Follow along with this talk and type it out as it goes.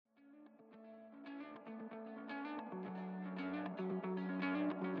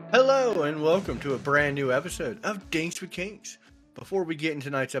Hello and welcome to a brand new episode of Dinks with Kinks. Before we get into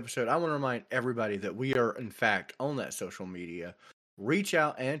tonight's episode, I want to remind everybody that we are in fact on that social media. Reach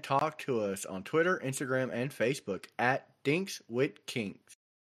out and talk to us on Twitter, Instagram, and Facebook at Dinks with Kinks.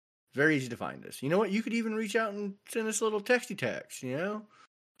 Very easy to find us. You know what? You could even reach out and send us a little texty text,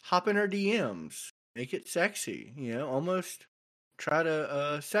 Hop in our DMs. Make it sexy, almost try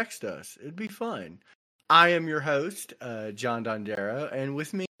to sext us. It'd be fun. I am your host, John Dondero, and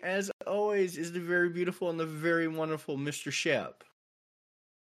with me, as always, is the very beautiful and the very wonderful Mr. Shep.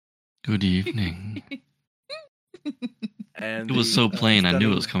 Good evening. And it was so plain, I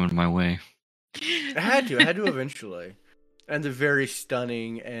knew it was coming my way. I had to eventually. And the very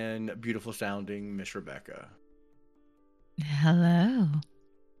stunning and beautiful sounding Miss Rebecca. Hello.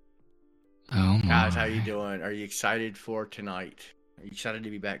 Oh my. Guys, how you doing? Are you excited for tonight? Are you excited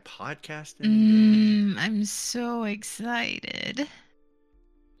to be back podcasting? I'm so excited.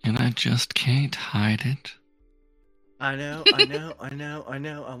 And I just can't hide it. I know.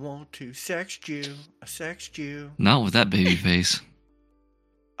 I want to sext you. Not with that baby face.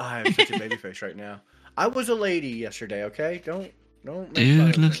 I have such a baby face right now. I was a lady yesterday, okay? Don't make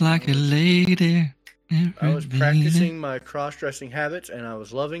Dude looks like a lady. I was practicing my cross-dressing habits, and I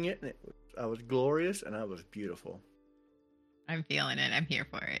was loving it. And I was glorious, and I was beautiful. I'm feeling it. I'm here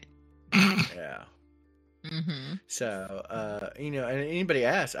for it. Yeah. Mm-hmm. So, and anybody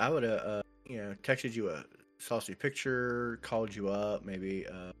asked, I would have, texted you a saucy picture, called you up, maybe,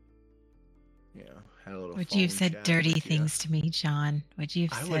 had a little. Would you have said dirty things to me, John? Would you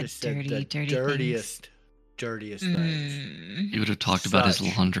have said dirty dirtiest things? You would have talked about his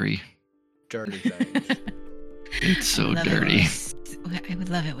laundry. Dirty things. It's so dirty. I would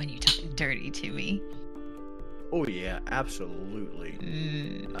love it when you talk dirty to me. Oh yeah, absolutely.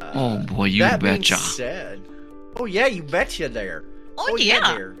 Oh boy, you betcha. Said, oh yeah, you betcha there. Oh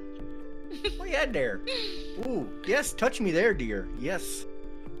yeah. There. Oh yeah, there. Ooh, yes, touch me there, dear. Yes.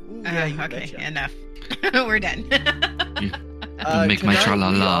 Ooh, yeah, you okay, betcha. enough. We're done. Make my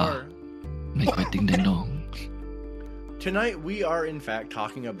tra-la-la. Make my ding-ding-dong. Tonight we are in fact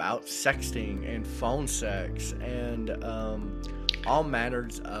talking about sexting and phone sex and all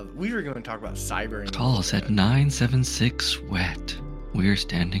manners of. We were going to talk about cyber. Call us at 976-WET. We're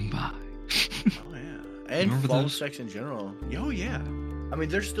standing by. Oh yeah, and phone sex in general. Oh yeah, I mean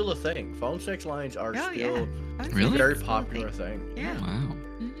they're still a thing. Phone sex lines are still really? a very popular thing. Yeah. Wow.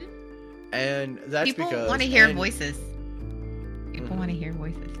 Mm-hmm. And that's people because want to hear voices. People want to hear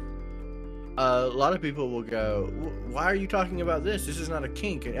voices. A lot of people will go, why are you talking about this? This is not a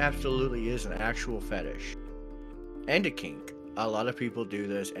kink. It absolutely is an actual fetish and a kink. A lot of people do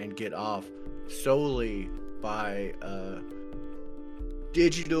this and get off solely by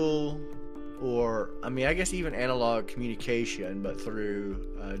digital or, I guess even analog communication, but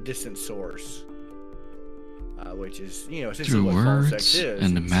through a distant source, which is, essentially through what phone sex words is.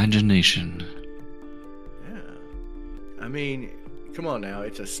 and imagination. Yeah. I mean, come on now.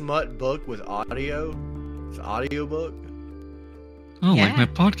 It's a smut book with audio. It's an audio book. Oh, like my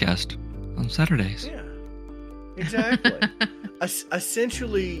podcast on Saturdays. Yeah. Exactly.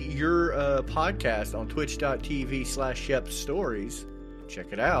 Essentially, your podcast on twitch.tv/Shep Stories. Check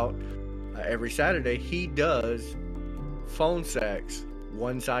it out. Every Saturday, he does phone sex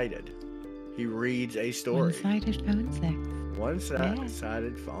one-sided. He reads a story. One-sided phone sex.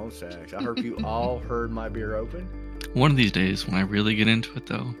 One-sided phone sex. I hope you all heard my beer open. One of these days, when I really get into it,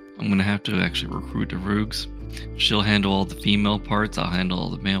 though, I'm going to have to actually recruit a Roogs. She'll handle all the female parts. I'll handle all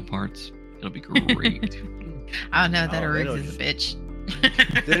the male parts. It'll be great. I don't know that Roogs is a bitch.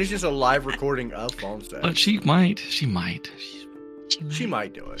 Then it's just a live recording of phone sex. But she might. She might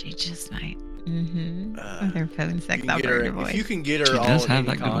do it. She just might. Mm-hmm. With her phone sex operator voice. If you can get her, she all does have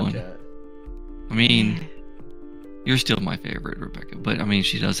that good one. I mean, you're still my favorite, Rebecca. But I mean,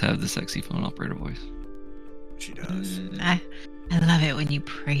 she does have the sexy phone operator voice. She does. I love it when you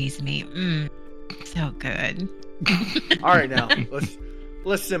praise me. So good. All right, now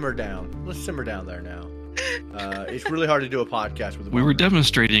let's simmer down. Let's simmer down there now. It's really hard to do a podcast with a boner. We were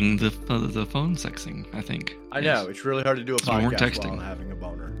demonstrating the phone sexing, I think. I know. It's really hard to do a So we weren't podcast texting. while having a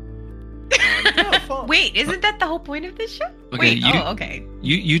boner. Wait, isn't that the whole point of this show? Okay, Wait, okay.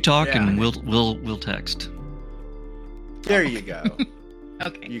 You talk and we'll text. There you go.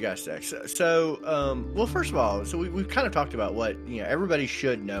 Okay. You guys sex. So, well, first of all, we've kind of talked about what, everybody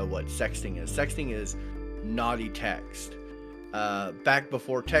should know what sexting is. Sexting is naughty text. Back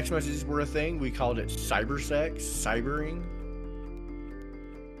before text messages were a thing, we called it cybering.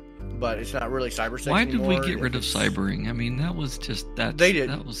 But it's not really cybersex Why anymore. did we get rid of cybering? I mean, that was just that. They did.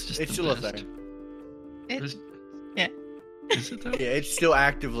 That was just it's the still best. a thing. Yeah. Is it though? Yeah, it's still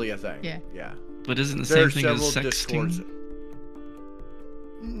actively a thing. Yeah. Yeah. But isn't the There same are thing as several discords. sexting?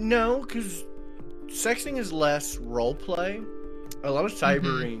 No, because sexting is less role play. A lot of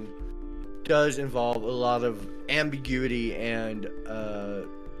cybering does involve a lot of ambiguity and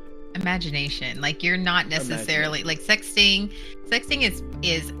Imagination. Like you're not necessarily like sexting. Sexting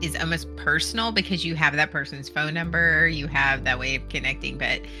is almost personal because you have that person's phone number, you have that way of connecting.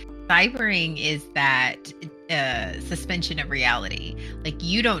 But cybering is that suspension of reality. Like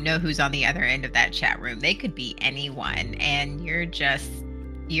you don't know who's on the other end of that chat room. They could be anyone, and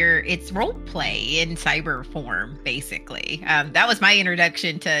it's role play in cyber form, basically. That was my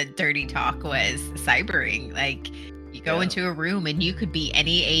introduction to Dirty Talk, was cybering. Like you go into a room and you could be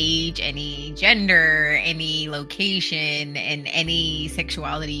any age, any gender, any location, and any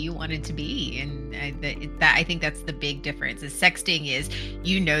sexuality you wanted to be. And I think that's the big difference. Is sexting is,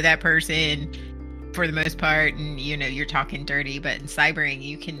 you know, that person for the most part, and you know you're talking dirty. But in cybering,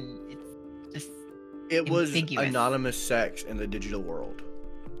 it was anonymous sex in the digital world,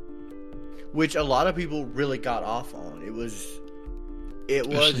 which a lot of people really got off on. It was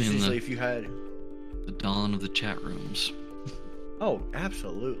essentially if you had the dawn of the chat rooms. Oh,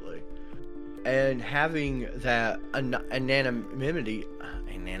 absolutely. And having that anonymity.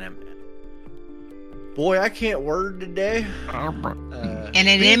 Boy, I can't word today.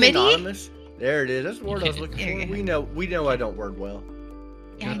 Anonymity? There it is. That's the word I was looking for. We know I don't word well.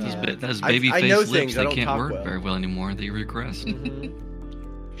 Yeah, those baby-faced lips, they can't word very well anymore. They regress.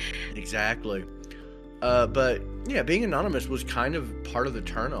 Exactly. But yeah, being anonymous was kind of part of the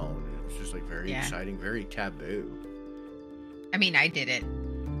turn on. It was just like very exciting, very taboo. I mean, I did it.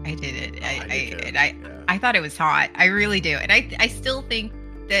 I thought it was hot. I really do. And I still think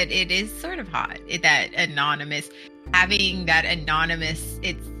that it is sort of hot, that anonymous, having that anonymous,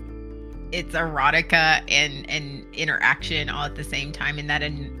 it's erotica and interaction all at the same time, and that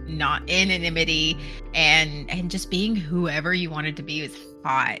not anonymity and just being whoever you wanted to be is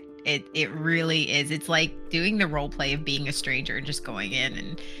hot. It really is. It's like doing the role play of being a stranger and just going in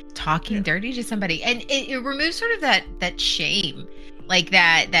and talking dirty to somebody, and it removes sort of that shame, like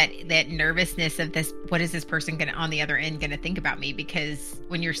that nervousness of this. What is this person on the other end gonna think about me? Because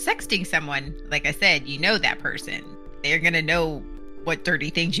when you're sexting someone, like I said, you know that person. They're gonna know what dirty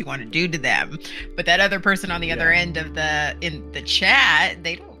things you want to do to them, but that other person on the other end of in the chat,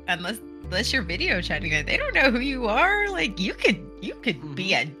 they don't, unless you're video chatting, they don't know who you are. Like you could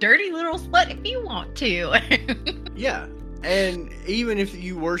be a dirty little slut if you want to. Yeah, and even if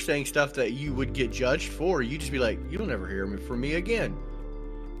you were saying stuff that you would get judged for, you'd just be like, you'll never hear from me again.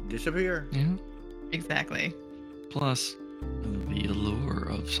 Disappear. Yeah, exactly. Plus, the allure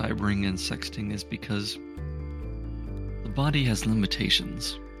of cybering and sexting is because the body has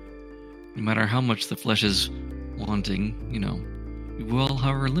limitations. No matter how much the flesh is wanting, we will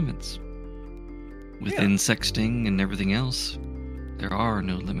have our limits. Within sexting and everything else, there are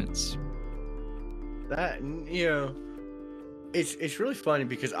no limits. That, it's really funny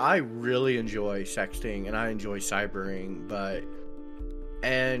because I really enjoy sexting and I enjoy cybering,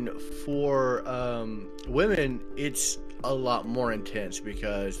 and for women, it's a lot more intense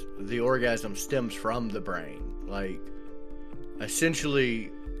because the orgasm stems from the brain, like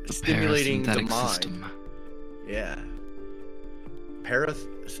essentially stimulating the mind. System. Yeah.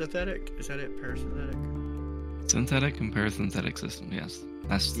 Parasympathetic? Is that it? Parasympathetic? Synthetic and parasympathetic system, yes.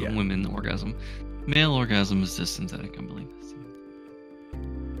 That's the women orgasm. Male orgasm is just synthetic, I believe.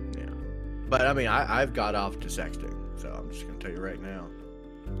 Yeah. But I mean, I've got off to sexting, so I'm just going to tell you right now.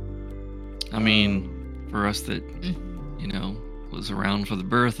 I mean, for us that, was around for the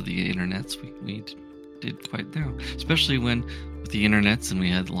birth of the internets, we did quite well. Especially when, with the internets, and we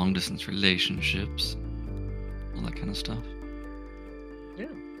had long distance relationships, all that kind of stuff. Yeah.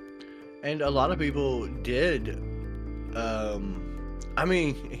 And a lot of people did. I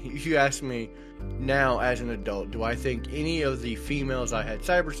mean, if you ask me now as an adult, do I think any of the females I had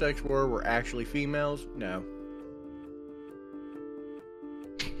cyber sex were actually females? No.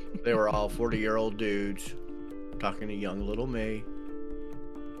 They were all 40-year-old dudes talking to young little me,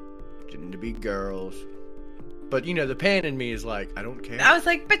 pretending to be girls. But, the pan in me is like, I don't care. I was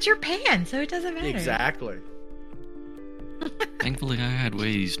like, but you're pan, so it doesn't matter. Exactly. Thankfully, I had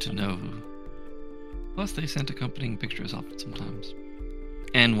ways to know. Plus, they sent accompanying pictures off it sometimes.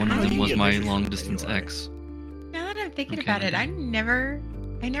 And one of them was my long-distance ex. Now that I'm thinking about it, I never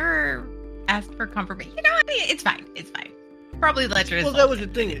asked for confirmation. It's fine. It's fine. Probably let her. Well, that was the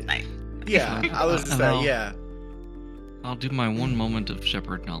thing. It's fine. Yeah, I was just saying, yeah. I'll do my one moment of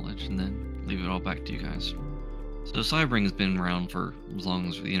shepherd knowledge and then leave it all back to you guys. So cybering has been around for as long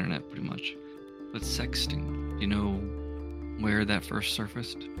as the internet, pretty much. But sexting, where that first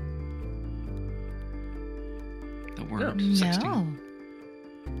surfaced? The word No. sexting?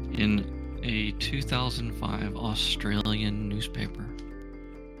 In a 2005 Australian newspaper.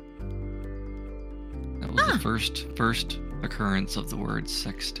 That was the first occurrence of the word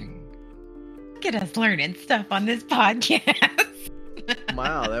sexting. Look at us learning stuff on this podcast.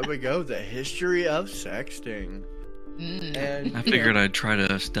 Wow, there we go. The history of sexting. And I figured I'd try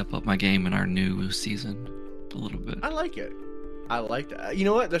to step up my game in our new season a little bit. I like it. I like that. You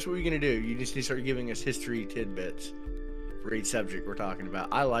know what? That's what we're going to do. You just need to start giving us history tidbits for each subject we're talking about.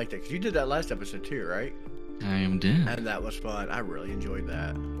 I like that because you did that last episode too, right? I did. And that was fun. I really enjoyed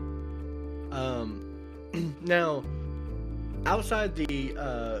that. Now, outside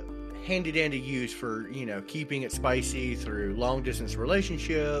the handy-dandy use for, keeping it spicy through long-distance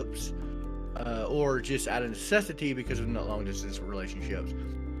relationships, or just out of necessity because of not long-distance relationships,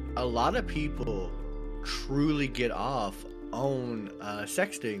 a lot of people truly get off on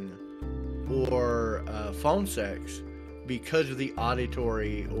sexting or phone sex because of the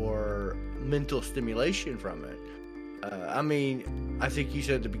auditory or mental stimulation from it. I think you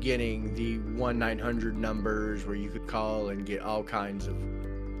said at the beginning the 1-900 numbers where you could call and get all kinds of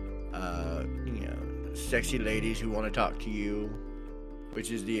sexy ladies who want to talk to you,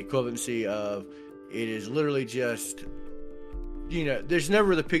 which is the equivalency of, it is literally just, there's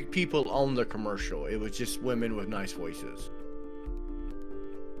never the people on the commercial. It was just women with nice voices.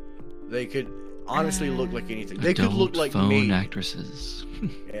 They could honestly look like anything. They could look like phone me. actresses.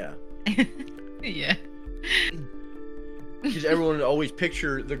 Yeah. Yeah. Because everyone would always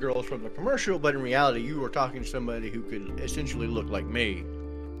picture the girls from the commercial, but in reality, you were talking to somebody who could essentially look like me,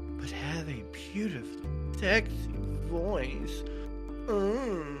 but have a beautiful, sexy voice.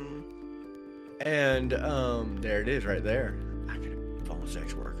 And there it is, right there. I could have phone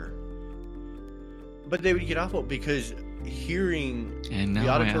sex worker. But they would get off of it because hearing And now the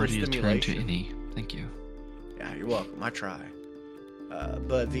my auditory audio turned to stimulation. any. Thank you. Yeah, you're welcome. I try.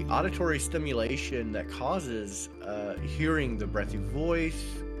 But the auditory stimulation that causes hearing the breathy voice,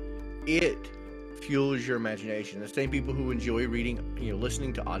 it fuels your imagination. The same people who enjoy reading,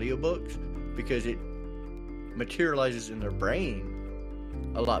 listening to audiobooks, because it materializes in their brain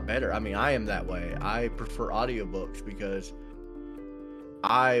a lot better. I am that way. I prefer audiobooks because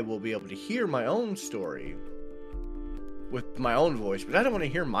I will be able to hear my own story with my own voice, but I don't want to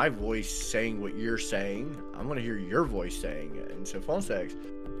hear my voice saying what you're saying. I want to hear your voice saying it. And so phone sex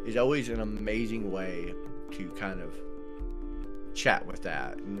is always an amazing way to kind of chat with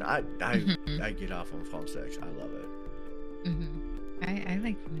that. And I get off on phone sex. I love it. I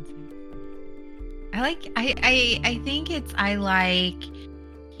like phone sex. I think I like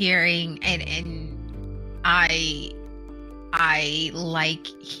hearing and I like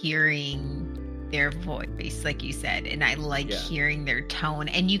hearing their voice, like you said, and I like hearing their tone.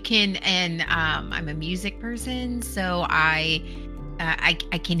 And I'm a music person, so I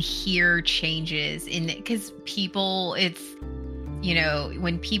can hear changes in it, because people, it's,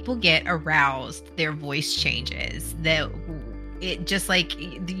 when people get aroused, their voice changes. It just like,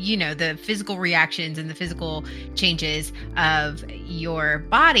 the physical reactions and the physical changes of your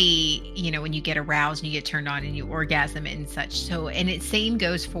body, when you get aroused and you get turned on and you orgasm and such. So, and it same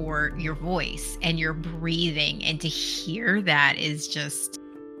goes for your voice and your breathing, and to hear that is just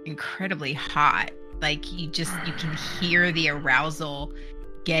incredibly hot. Like you can hear the arousal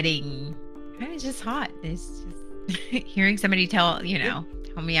getting kind of just hot. It's just hearing somebody tell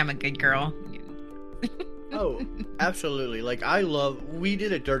me I'm a good girl. Oh, absolutely. Like, we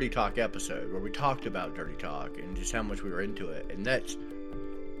did a Dirty Talk episode where we talked about Dirty Talk and just how much we were into it. And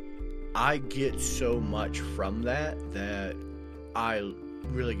I get so much from that I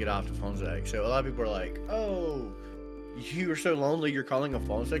really get off the phone sex. So a lot of people are like, oh, you are so lonely you're calling a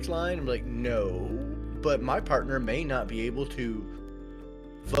phone sex line? I'm like, no, but my partner may not be able to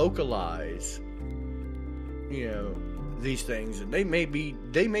vocalize, these things, and they may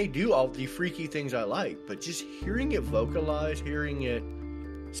do all the freaky things I like, but just hearing it vocalized, hearing it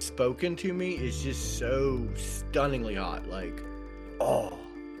spoken to me is just so stunningly hot. Like, oh.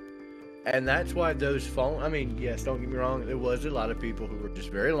 And that's why those yes, don't get me wrong, there was a lot of people who were just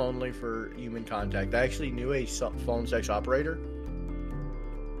very lonely for human contact. I actually knew a phone sex operator,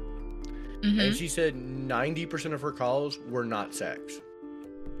 and she said 90% of her calls were not sex.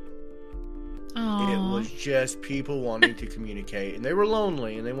 Aww. It was just people wanting to communicate, and they were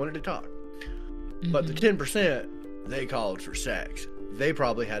lonely and they wanted to talk. But the 10%, they called for sex. They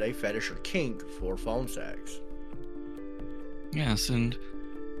probably had a fetish or kink for phone sex. Yes, and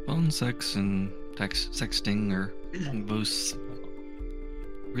phone sex and sexting are both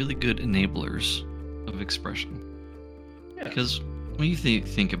really good enablers of expression. Yeah. Because when you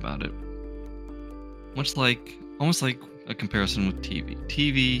think about it, almost like a comparison with TV.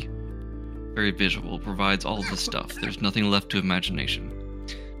 TV, very visual, provides all the stuff. There's nothing left to imagination.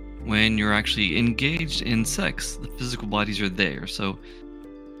 When you're actually engaged in sex, the physical bodies are there, so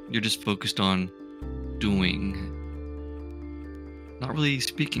you're just focused on doing, not really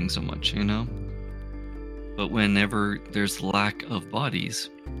speaking so much, you know? But whenever there's lack of bodies,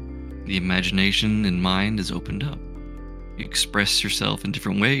 the imagination and mind is opened up. You express yourself in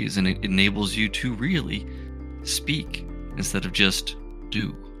different ways, and it enables you to really speak instead of just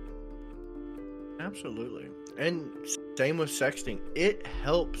do. Absolutely. And same with sexting. It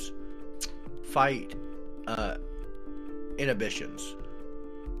helps fight inhibitions.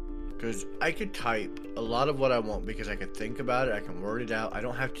 Because I could type a lot of what I want because I could think about it, I can word it out. I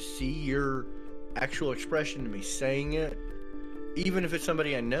don't have to see your actual expression to me saying it. Even if it's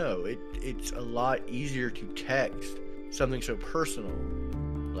somebody I know, it's a lot easier to text something so personal,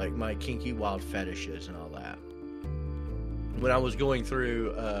 like my kinky wild fetishes and all that. When I was going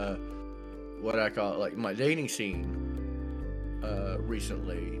through what I call like my dating scene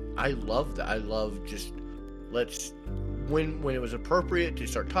recently, I love that. I love just when it was appropriate to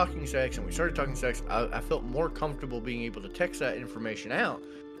start talking sex, and we started talking sex, I felt more comfortable being able to text that information out.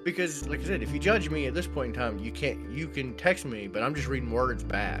 Because, like I said, if you judge me at this point in time, you can text me, but I'm just reading words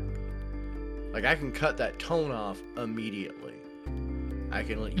back. Like, I can cut that tone off immediately. I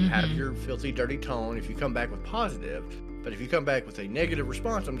can let you have your filthy, dirty tone if you come back with positive, but if you come back with a negative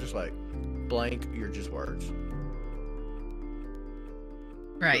response, I'm just like, blank, you're just words.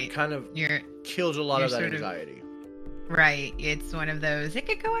 Right. It kind of kills a lot of that anxiety. Right. It's one of those, it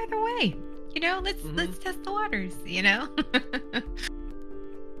could go either way. You know, let's test the waters, you know?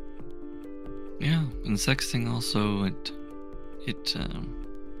 Yeah, and sexting also, it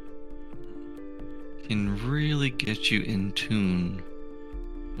can really get you in tune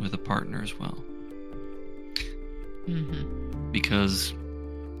with a partner as well. Because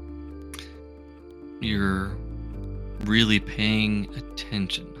you're really paying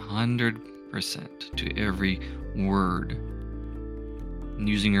attention 100% to every word and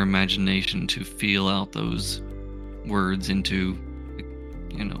using your imagination to feel out those words into,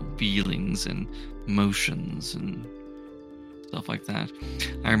 you know, feelings and emotions and stuff like that.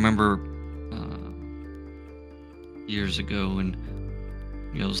 I remember years ago, and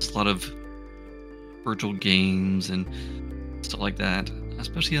you know, there's a lot of virtual games and stuff like that,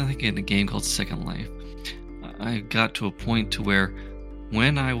 especially I think in a game called Second Life. I got to a point to where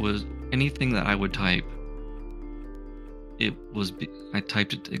when anything that I would type, I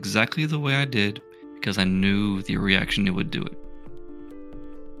typed it exactly the way I did because I knew the reaction it would do it.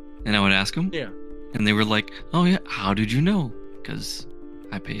 And I would ask them, yeah, and they were like, "Oh yeah, how did you know?" Because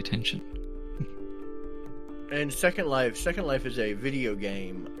I pay attention. And Second Life is a video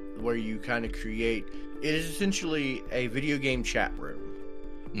game where you kind of create. It is essentially a video game chat room,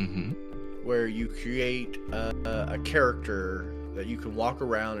 where you create a character that you can walk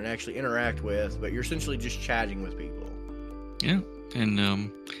around and actually interact with, but you're essentially just chatting with people. Yeah,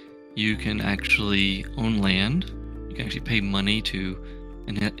 and you can actually own land. You can actually pay money to,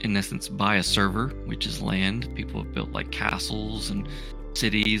 in essence, buy a server, which is land. People have built like castles and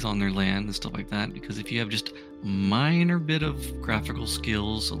cities on their land and stuff like that, because if you have just a minor bit of graphical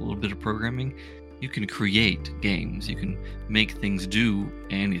skills, a little bit of programming, you can create games. You can make things do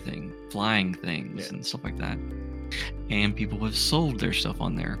anything, flying things and stuff like that. And people have sold their stuff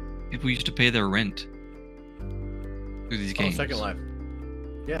on there. People used to pay their rent through these games. Second Life.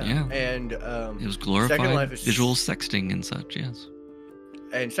 Yeah. And it was glorified visual sexting and such, yes.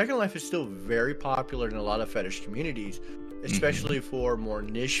 And Second Life is still very popular in a lot of fetish communities, especially for more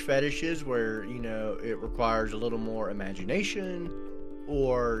niche fetishes where, you know, it requires a little more imagination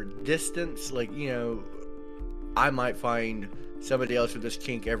or distance. Like, you know, I might find somebody else with this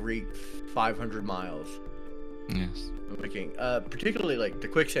kink every 500 miles. Yes. Particularly like the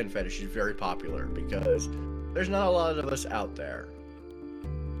quicksand fetish is very popular because there's not a lot of us out there.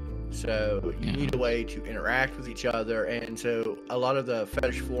 So you need a way to interact with each other, and so a lot of the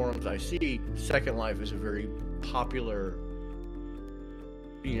fetish forums I see, Second Life is a very popular,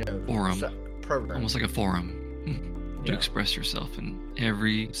 you know, forum program. Almost like a forum to express yourself in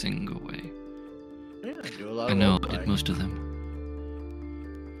every single way. Yeah, do a lot of I know role-playing. most of them.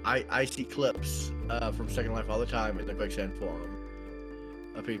 I see clips from Second Life all the time in the quicksand forum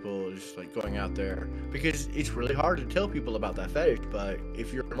of people just like going out there, because it's really hard to tell people about that fetish, but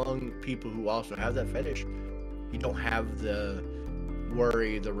if you're among people who also have that fetish, you don't have the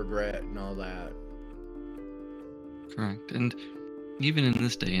worry, the regret, and all that. Correct. And even in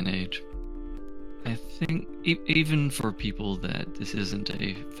this day and age, I think even for people that this isn't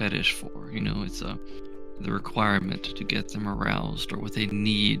a fetish for, it's the requirement to get them aroused or what they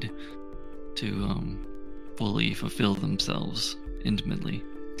need to fully fulfill themselves intimately.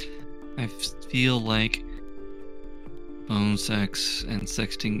 I feel like phone sex and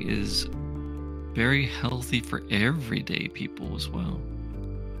sexting is very healthy for everyday people as well.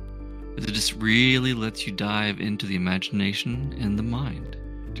 It just really lets you dive into the imagination and the mind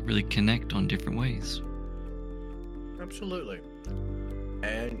to really connect on different ways. Absolutely.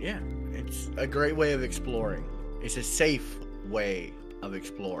 And yeah, it's a great way of exploring. It's a safe way of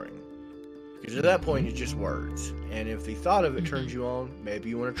exploring. Because at that point, it's just words. And if the thought of it turns you on, maybe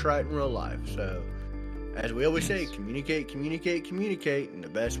you want to try it in real life. So, as we always say, communicate, communicate, communicate. And the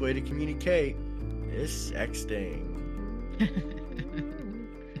best way to communicate is sexting.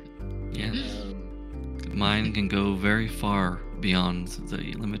 Yes. The mind can go very far beyond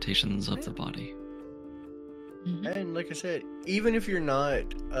the limitations of the body. And like I said, even if you're not,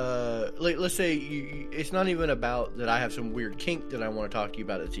 let's say it's not even about that I have some weird kink that I want to talk to you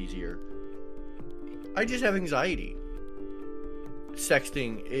about that's easier. I just have anxiety.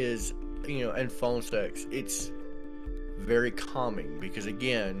 Sexting is, and phone sex, it's very calming because,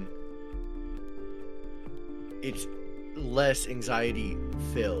 again, it's less anxiety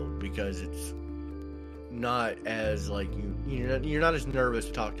filled because it's not as like you're not as nervous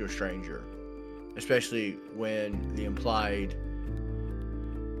to talk to a stranger, especially when the implied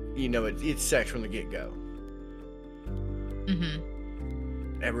it's sex from the get-go.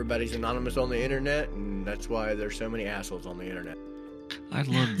 Everybody's anonymous on the internet, and that's why there's so many assholes on the internet. I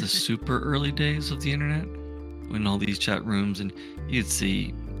love the super early days of the internet when all these chat rooms, and you'd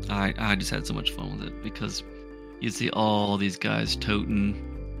see I just had so much fun with it because you'd see all these guys toting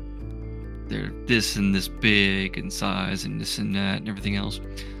they're this and this big in size and this and that and everything else.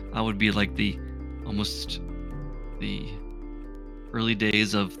 I would be like almost the early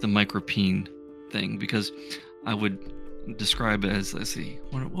days of the micropene thing because I would describe it as, let's see,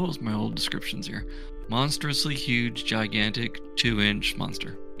 what was my old descriptions here? Monstrously huge, gigantic, 2-inch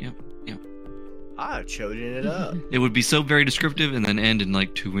monster. Yep. I chosen it up. It would be so very descriptive and then end in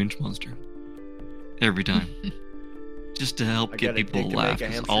like 2-inch monster. Every time. Just to help get people to laugh.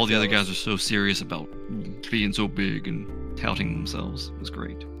 Because all the other guys are so serious about being so big and touting themselves. It was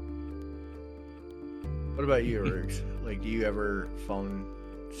great. What about you, Rooks? Like, do you ever phone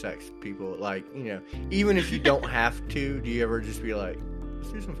sex people? Like, even if you don't have to, do you ever just be like,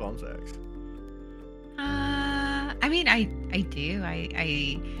 let's do some phone sex? I mean, I do.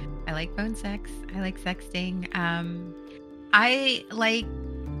 I like phone sex. I like sexting. I like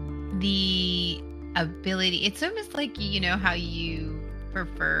the ability. It's almost like, how you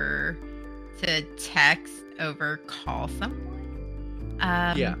prefer to text over call someone.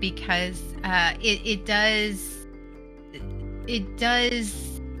 Yeah. Because it does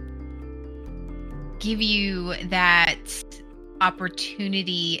give you that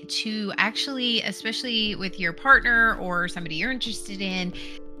opportunity to actually, especially with your partner or somebody you're interested in,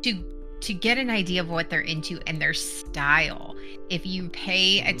 to get an idea of what they're into and their style. If you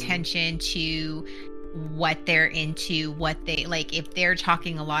pay attention to what they're into, what they like, if they're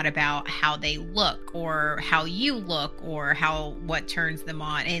talking a lot about how they look or how you look or what turns them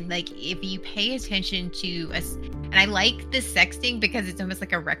on, and like if you pay attention to us, and I like the sexting because it's almost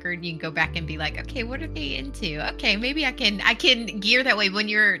like a record. You can go back and be like, okay, what are they into? Okay, maybe I can gear that way. When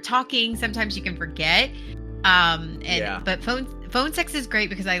you're talking, sometimes you can forget. But phone sex is great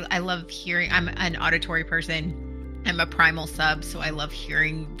because I love hearing. I'm an auditory person. I'm a primal sub, so I love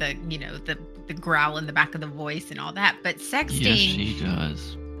hearing the growl in the back of the voice and all that. But sexting, yes, she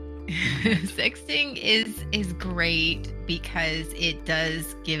does. Sexting is great because it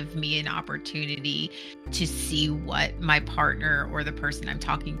does give me an opportunity to see what my partner or the person I'm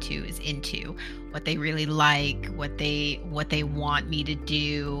talking to is into, what they really like, what they want me to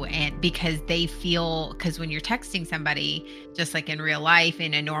do. And because when you're texting somebody, just like in real life,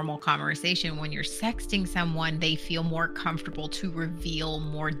 in a normal conversation, when you're sexting someone, they feel more comfortable to reveal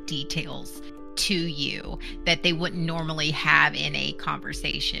more details to you that they wouldn't normally have in a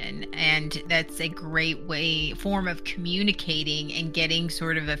conversation. And that's a great form of communicating and getting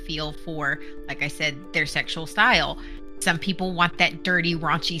sort of a feel for, like I said, their sexual style. Some people want that dirty,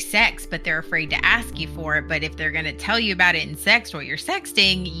 raunchy sex, but they're afraid to ask you for it. But if they're going to tell you about it in sex while you're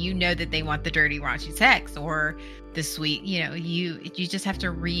sexting, you know that they want the dirty, raunchy sex or the sweet, you just have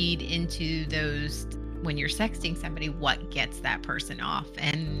to read into those when you're sexting somebody, what gets that person off.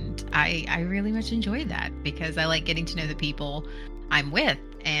 And I really much enjoy that because I like getting to know the people I'm with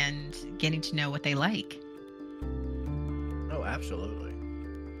and getting to know what they like. Oh, absolutely.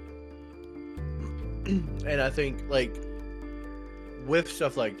 And I think, like, with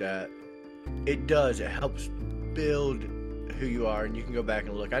stuff like that, it helps build who you are, and you can go back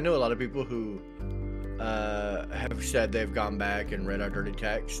and look. I know a lot of people who have said they've gone back and read our dirty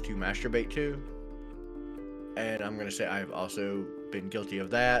text to masturbate to. And I'm going to say I've also been guilty of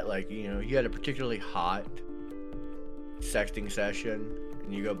that. Like, you know, you had a particularly hot sexting session,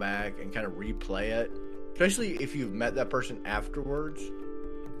 and you go back and kind of replay it. Especially if you've met that person afterwards.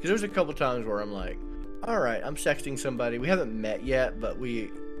 Because there's a couple times where I'm like, alright, I'm sexting somebody. We haven't met yet, but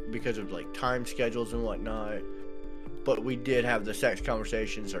because of like time schedules and whatnot, but we did have the sex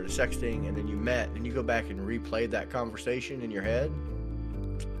conversations or the sexting, and then you met, and you go back and replay that conversation in your head.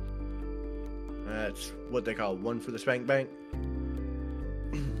 That's what they call one for the spank bank.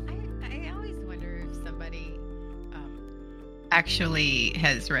 I always wonder if somebody actually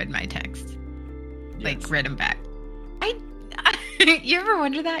has read my text. Like, Yes. read them back. You ever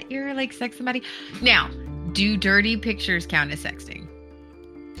wonder that? You ever, like, sex somebody? Now, do dirty pictures count as sexting?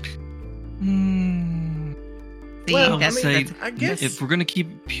 See, Well, I guess, if we're gonna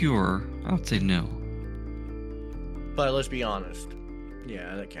keep it pure, I would say no. but let's be honest.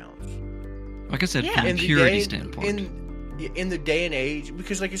 Yeah, that counts. Like I said, Yeah. from a In the purity day- standpoint. In the day and age,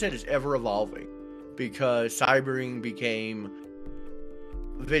 because like I said, it's ever evolving. Because cybering became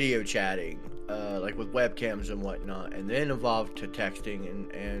video chatting, like with webcams and whatnot, and then evolved to texting,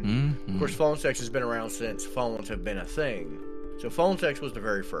 and of course phone sex has been around since phones have been a thing. So phone sex was the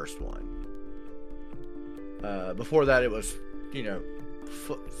very first one. Before that, it was, you know,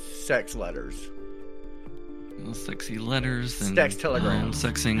 sex letters. Sexy letters and Sex telegrams.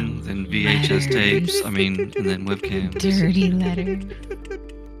 sexing, then VHS tapes. I mean, and then webcams. dirty letters.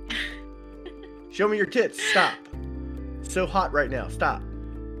 Show me your tits. Stop. So hot right now. Stop.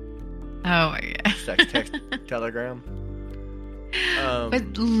 Oh my god. Sex text telegram.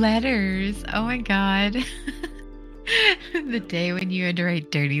 But letters. Oh my god. The day when you had to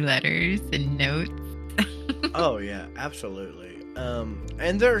write dirty letters and notes. Oh yeah, absolutely.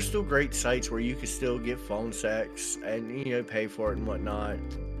 And there are still great sites where you can still get phone sex and, you know, pay for it and whatnot.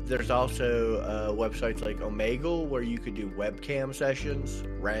 There's also websites like Omegle where you could do webcam sessions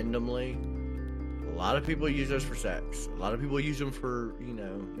randomly. A lot of people use those for sex. A lot of people use them for, you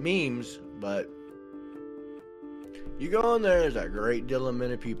know, memes, but you go on there, there's a great deal of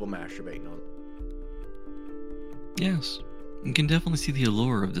many people masturbating on it. Yes, you can definitely see the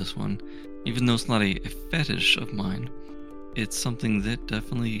allure of this one, even though it's not a fetish of mine. It's something that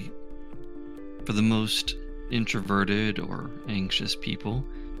definitely, for the most introverted or anxious people,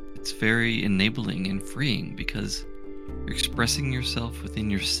 it's very enabling and freeing because you're expressing yourself within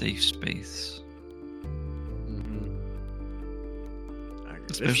your safe space.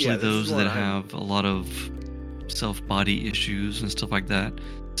 Especially those that have a lot of self-body issues and stuff like that.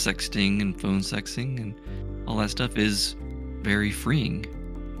 Sexting and phone sexing and all that stuff is very freeing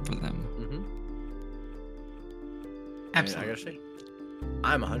for them. Absolutely. I gotta say,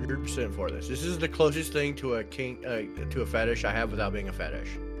 I'm 100% for this. This is the closest thing to a kink, to a fetish I have without being a fetish.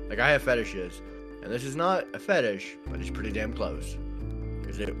 Like, I have fetishes, and this is not a fetish, but it's pretty damn close.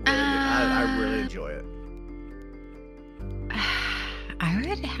 Because I really enjoy it. I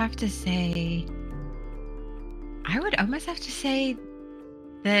would have to say, I would almost have to say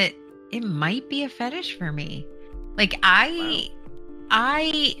that it might be a fetish for me. Like, I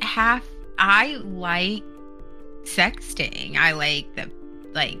like sexting. I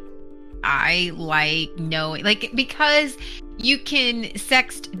like knowing, like, because you can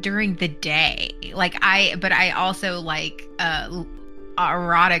sext during the day. But I also like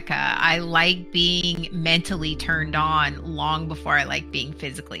erotica. I like being mentally turned on long before I like being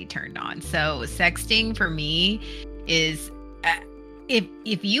physically turned on. So sexting for me is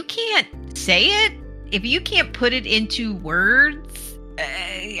if you can't say it, if you can't put it into words,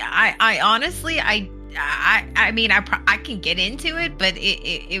 I honestly I mean, I can get into it, but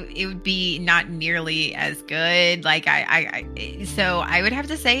it would be not nearly as good. Like so I would have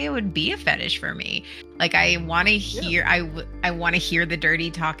to say it would be a fetish for me. Like, I want to hear, I want to hear the dirty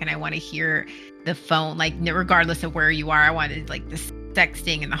talk, and I want to hear the phone, like, regardless of where you are. I wanted, like, the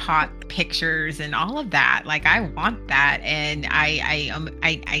sexting and the hot pictures and all of that. Like, I want that, and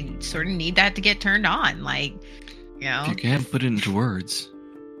I sort of need that to get turned on. Like, you know, If you can't put it into words,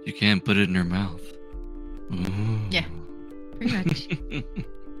 you can't put it in your mouth. Ooh. Yeah. Pretty much.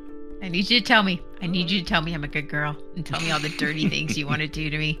 I need you to tell me. I need you to tell me I'm a good girl and tell me all the dirty things you want to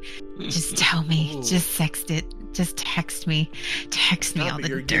do to me. Just tell me. Ooh. Just sext it. Just text me. Text me Stop all it, the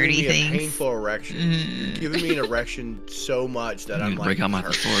you're dirty giving me things. a painful erection. You're giving me an erection so much that I'm I'm gonna like, break out my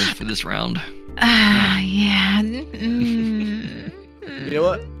hurt. thesaurus for this round. Yeah. You know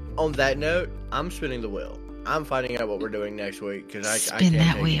what? on that note, I'm spinning the wheel. I'm finding out what we're doing next week because I Spin can't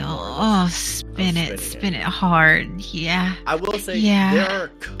that take wheel. anymore of Oh, this. spin I'm it. spinning Spin it hard. Yeah. I will say Yeah.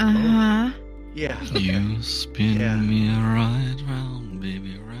 there are. Yeah. You spin Yeah. me right round,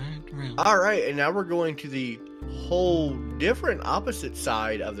 baby, right round. All right, and now we're going to the whole different opposite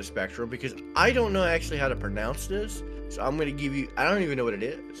side of the spectrum because I don't know actually how to pronounce this. So I'm going to give you. I don't even know what it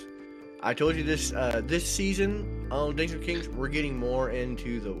is. I told you this this season on Dance with Kings, we're getting more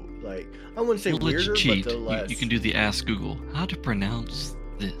into the I wouldn't say We'll let weirder, you cheat. but the less. You can do the Ask Google. How to pronounce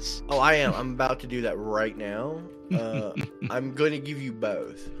this? Oh, I am. I'm about to do that right now. I'm going to give you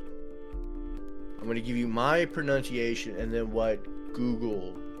both. I'm going to give you my pronunciation and then what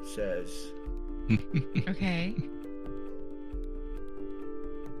Google says. Okay.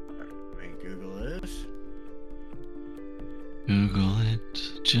 Let me Google this. Google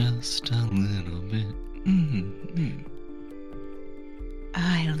it just a little bit. Mm-hmm.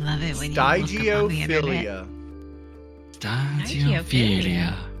 I love it when you look up on the internet. Stygiophilia.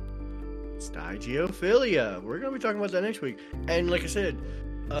 Stygiophilia. Stygiophilia. We're going to be talking about that next week. And like I said,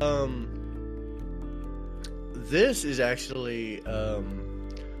 this is actually a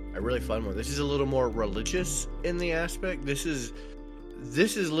really fun one. This is a little more religious in the aspect. This is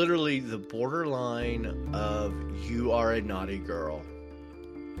literally the borderline of you are a naughty girl.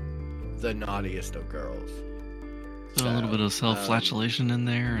 The naughtiest of girls. So a little bit of self-flagellation in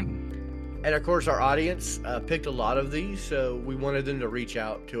there, and of course our audience picked a lot of these, so we wanted them to reach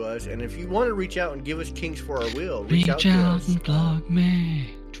out to us. And if you want to reach out and give us kinks for our will, reach out to us. and blog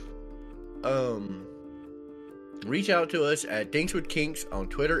me. Reach out to us at Dinks with Kinks on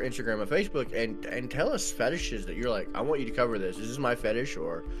Twitter, Instagram, and Facebook, and tell us fetishes that you're like, I want you to cover this. This is my fetish,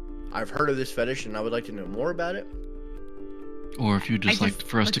 or I've heard of this fetish and I would like to know more about it. Or if you'd just like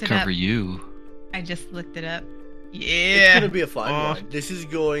for us to cover you. I just looked it up. It's Yeah. going to be a fun one. This is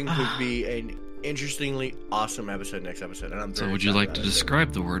going to be an interestingly awesome episode next episode, and I'm So very would you excited like about to it.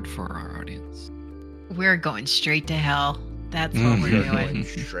 describe the word for our audience? We're going straight to hell. That's what Mhm. we're We're doing. going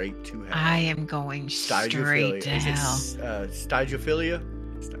straight to hell. I am going straight to Is it, hell. Stygiophilia?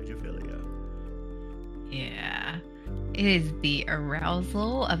 Stygiophilia. Yeah. It is the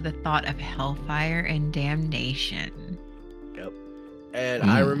arousal of the thought of hellfire and damnation. Yep. And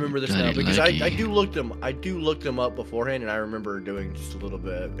I Ooh, remember this now daddy because lucky. I do look them up beforehand, and I remember doing just a little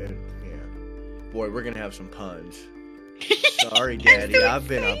bit. And yeah, boy, we're gonna have some puns. Sorry, Daddy, so I've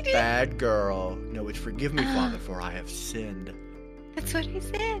been a excited. bad girl. No, it's forgive me, Father, for I have sinned. That's what he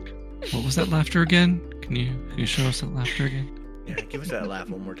said. What was that laughter again? Can you show us that laughter again? Yeah, give us that laugh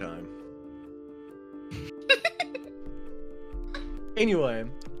one more time. Anyway,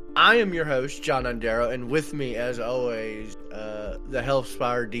 I am your host, John Undero, and with me, as always, the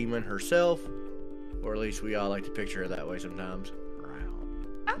Hellspire demon herself, or at least we all like to picture her that way sometimes.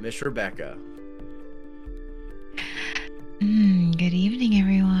 Miss Rebecca. Good evening,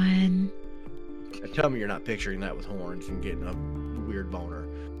 everyone. Now, tell me you're not picturing that with horns and getting a weird boner.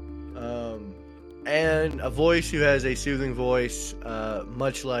 And a voice who has a soothing voice,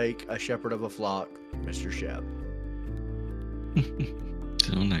 much like a shepherd of a flock, Mr. Shep.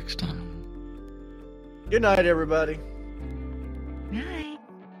 Till next time. Good night, everybody. Night.